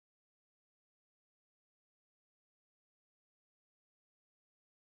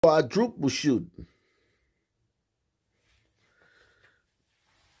Quadruple shooting.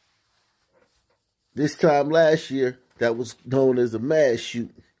 This time last year, that was known as a mass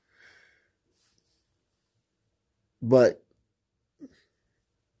shooting. But,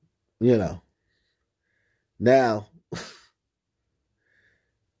 you know, now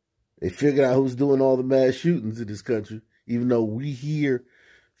they figured out who's doing all the mass shootings in this country, even though we here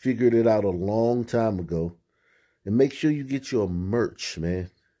figured it out a long time ago. And make sure you get your merch, man.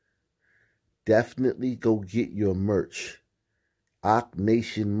 Definitely go get your merch. Ock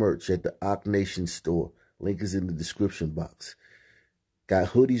Nation merch at the Ock Nation store. Link is in the description box. Got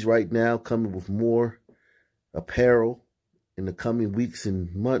hoodies right now, coming with more apparel in the coming weeks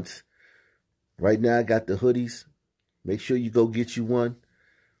and months. Right now, I got the hoodies. Make sure you go get you one.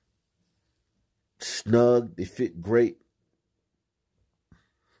 Snug. They fit great.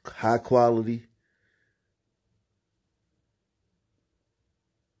 High quality.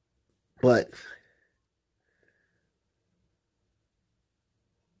 But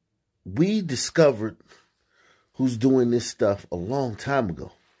we discovered who's doing this stuff a long time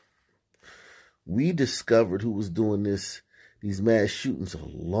ago. We discovered who was doing these mass shootings a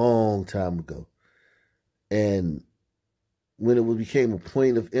long time ago. And when it became a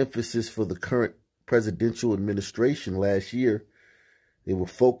point of emphasis for the current presidential administration last year, they were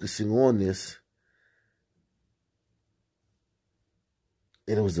focusing on this.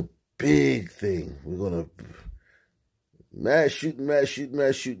 And it was a big thing. We're going to mass shooting, mass shooting,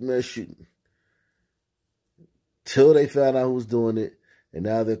 mass shooting, mass shooting. Till they found out who was doing it. And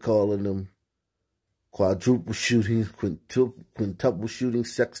now they're calling them quadruple shootings, quintuple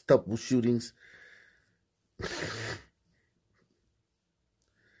shootings, sextuple shootings.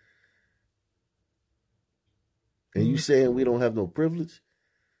 And you saying we don't have no privilege?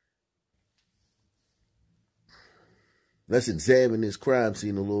 Let's examine this crime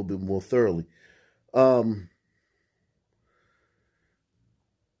scene a little bit more thoroughly.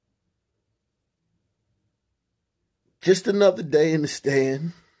 Just another day in the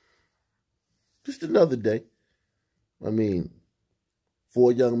stand. Just another day. I mean,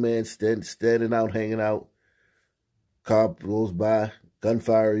 4 young men standing out, hanging out. Car goes by.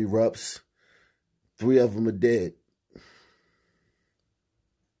 Gunfire erupts. 3 of them are dead.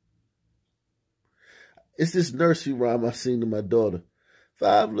 It's this nursery rhyme I sing to my daughter.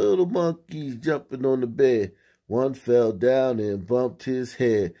 5 little monkeys jumping on the bed. One fell down and bumped his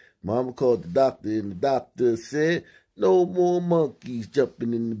head. Mama called the doctor and the doctor said, no more monkeys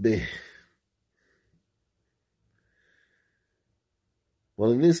jumping in the bed.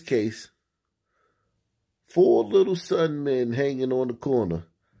 Well, in this case, 4 little sun men hanging on the corner.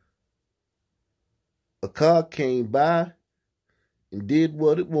 A car came by and did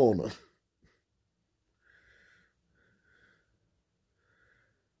what it wanted.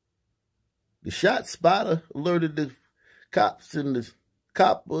 The shot spotter alerted the cops, and the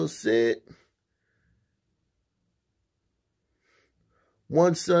copper said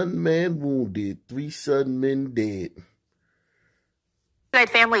 1 sun man wounded, 3 sun men dead. Tonight,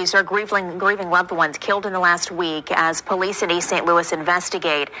 families are grieving loved ones killed in the last week as police in East St. Louis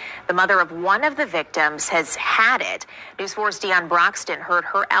investigate. The mother of one of the victims has had it. News 4's Dionne Broxton heard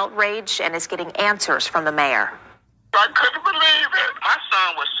her outrage and is getting answers from the mayor. I couldn't believe it. My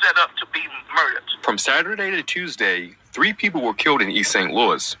son was set up to be murdered. From Saturday to Tuesday, 3 people were killed in East St.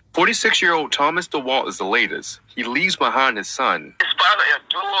 Louis. 46-year-old Thomas DeWalt is the latest. He leaves behind his son. His father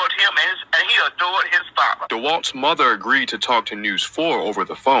adored him, and he adored his father. DeWalt's mother agreed to talk to News 4 over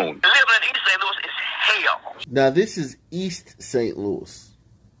the phone. Living in East St. Louis is hell. Now, this is East St. Louis,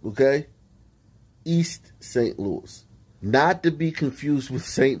 okay? East St. Louis. Not to be confused with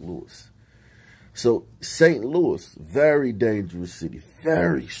St. Louis. So, St. Louis, very dangerous city.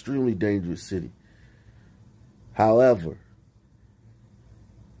 Very extremely dangerous city. However,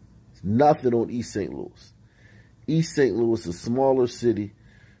 it's nothing on East St. Louis. East St. Louis is a smaller city,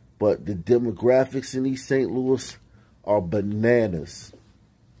 but the demographics in East St. Louis are bananas.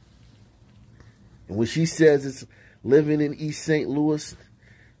 And when she says it's living in East St. Louis,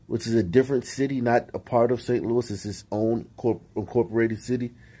 which is a different city, not a part of St. Louis, it's its own incorporated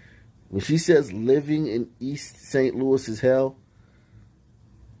city. When she says living in East St. Louis is hell,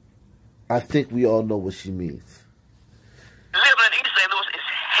 I think we all know what she means. Living in East St. Louis is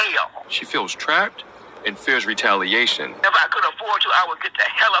hell. She feels trapped and fears retaliation. If I could afford to, I would get the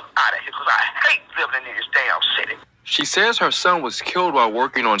hell up out of here because I hate living in this damn city. She says her son was killed while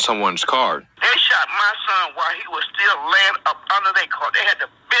working on someone's car. They shot my son while he was still laying up under their car. They had to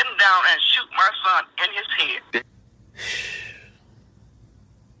bend down and shoot my son in his head.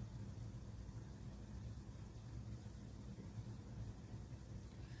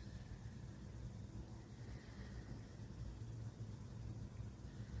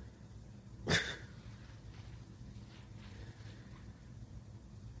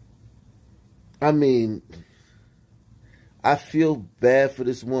 I mean, I feel bad for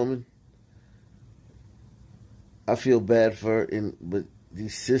this woman. I feel bad for her, but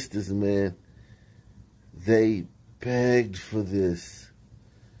these sisters, man, they begged for this.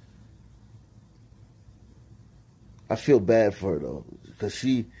 I feel bad for her though, because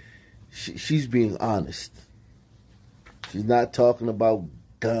she's being honest. She's not talking about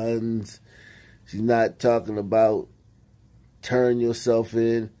guns. She's not talking about turn yourself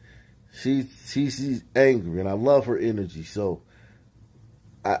in. She's angry, and I love her energy. So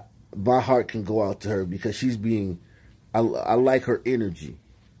my heart can go out to her because she's being. I like her energy,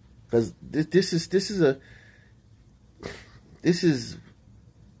 because this is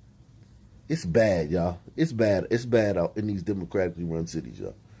it's bad, y'all. It's bad. It's bad out in these democratically run cities,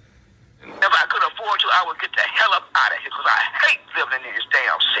 y'all. If I could afford to, I would get the hell up out of here because I hate living in this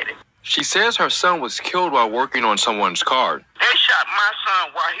damn city. She says her son was killed while working on someone's car. They shot my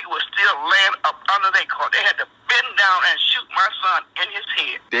son while he was still laying up under their car. They had to bend down and shoot my son in his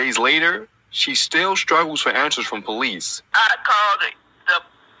head. Days later, she still struggles for answers from police. I called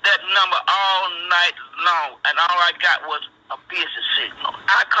that number all night long, and all I got was a busy signal.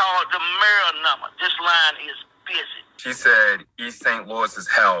 I called the mayor number. This line is busy. She said, East St. Louis is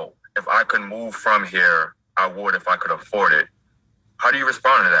hell. If I could move from here, I would if I could afford it. How do you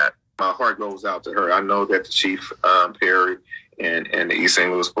respond to that? My heart goes out to her. I know that the Chief Perry and the East St.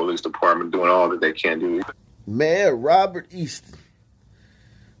 Louis Police Department doing all that they can do. Mayor Robert Easton.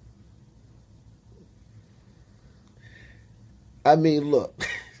 I mean, look.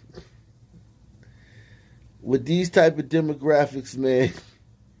 With these type of demographics, man,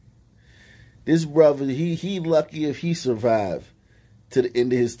 this brother, he lucky if he survived to the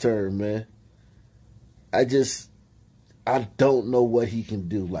end of his term, man. I don't know what he can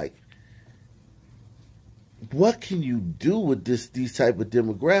do. Like, what can you do with these type of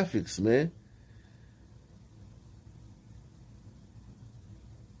demographics, man?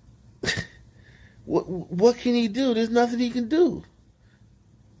 What can he do? There's nothing he can do.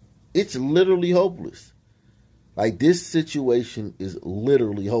 It's literally hopeless. Like, this situation is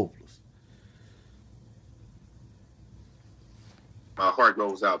literally hopeless. My heart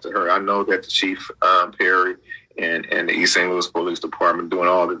goes out to her. I know that the Chief Perry and the East St. Louis Police Department doing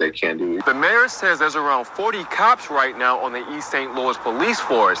all that they can do. The mayor says there's around 40 cops right now on the East St. Louis police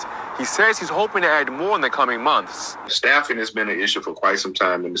force. He says he's hoping to add more in the coming months. Staffing has been an issue for quite some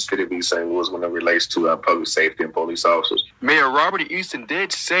time in the city of East St. Louis when it relates to public safety and police officers. Mayor Robert Easton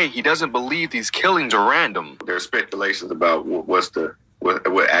did say he doesn't believe these killings are random. There are speculations about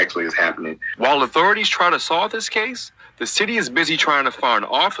what actually is happening. While authorities try to solve this case, the city is busy trying to find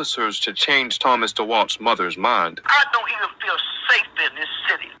officers to change Thomas DeWalt's mother's mind. I don't even feel safe in this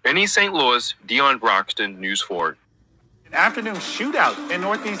city. In East St. Louis, Dion Broxton, News 4. An afternoon shootout in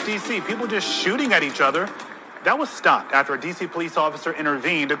Northeast D.C. People just shooting at each other. That was stopped after a D.C. police officer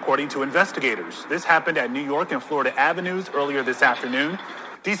intervened, according to investigators. This happened at New York and Florida Avenues earlier this afternoon.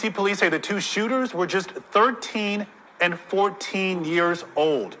 D.C. police say the two shooters were just 13 and 14 years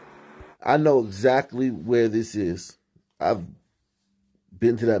old. I know exactly where this is. I've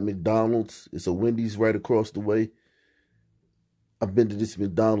been to that McDonald's. It's a Wendy's right across the way. I've been to this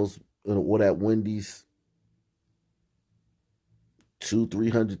McDonald's or that Wendy's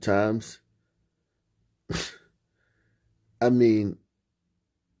 200-300 times. I mean,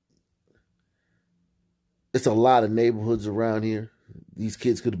 it's a lot of neighborhoods around here. These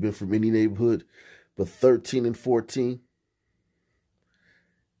kids could have been from any neighborhood, but 13 and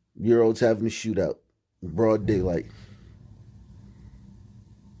 14-year-olds having a shootout in broad daylight.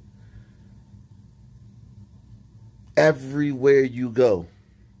 Everywhere you go,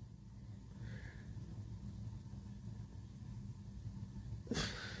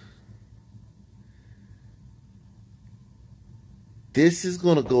 this is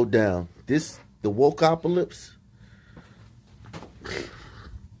going to go down. The wokeopolis.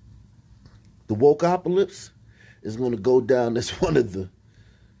 The wokeopolis is going to go down as one of the,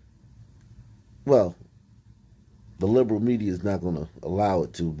 well, the liberal media is not going to allow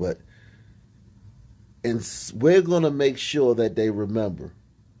it to, but and we're going to make sure that they remember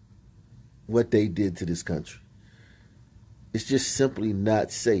what they did to this country. It's just simply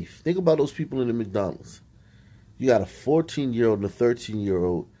not safe. Think about those people in the McDonald's. You got a 14-year-old and a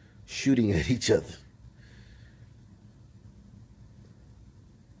 13-year-old shooting at each other.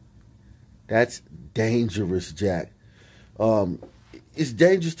 That's dangerous, Jack. It's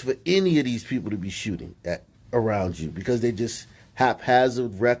dangerous for any of these people to be shooting around you because they just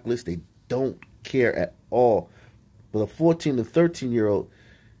haphazard, reckless. They don't care at all. But a 14 to 13-year-old,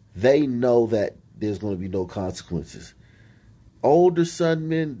 they know that there's going to be no consequences. Older son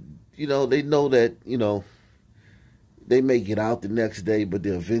men, they know that, they may get out the next day, but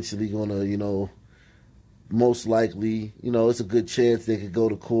they're eventually going to, most likely, it's a good chance they could go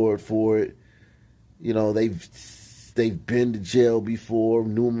to court for it. They've been to jail before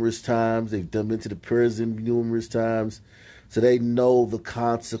numerous times. They've been to the prison numerous times. So they know the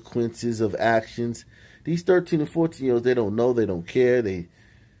consequences of actions. These 13 and 14-year-olds, they don't know. They don't care. They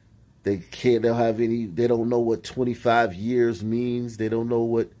don't know what 25 years means. They don't know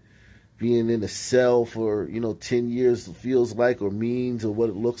what being in a cell for, 10 years feels like or means or what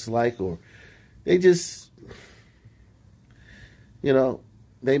it looks like. Or they just,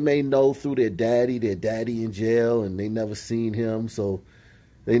 they may know through their daddy in jail, and they never seen him. So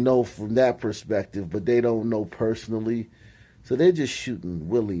they know from that perspective, but they don't know personally. So they're just shooting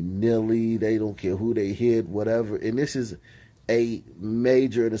willy-nilly. They don't care who they hit, whatever. And this is a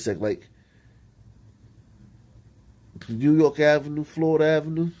major intersection, like New York Avenue, Florida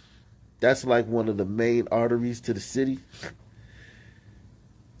Avenue. That's like one of the main arteries to the city.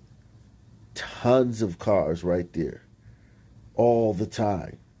 Tons of cars right there. All the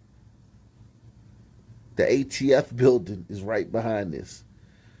time. The ATF building is right behind this.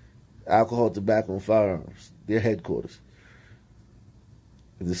 Alcohol, tobacco, and firearms. Their headquarters.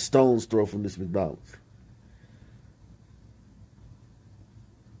 The stone's throw from this McDonald's.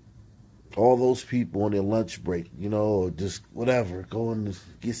 All those people on their lunch break, or just whatever, going to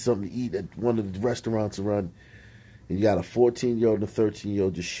get something to eat at one of the restaurants around, and you got a 14-year-old and a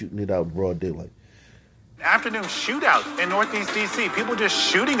 13-year-old just shooting it out in broad daylight. Afternoon shootout in Northeast D.C. People just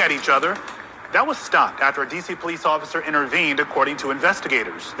shooting at each other. That was stopped after a D.C. police officer intervened, according to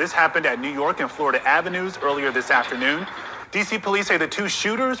investigators. This happened at New York and Florida Avenues earlier this afternoon. D.C. police say the two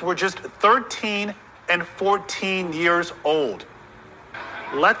shooters were just 13 and 14 years old.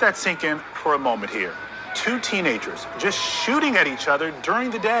 Let that sink in for a moment here. Two teenagers just shooting at each other during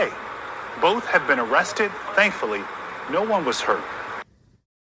the day. Both have been arrested. Thankfully, no one was hurt.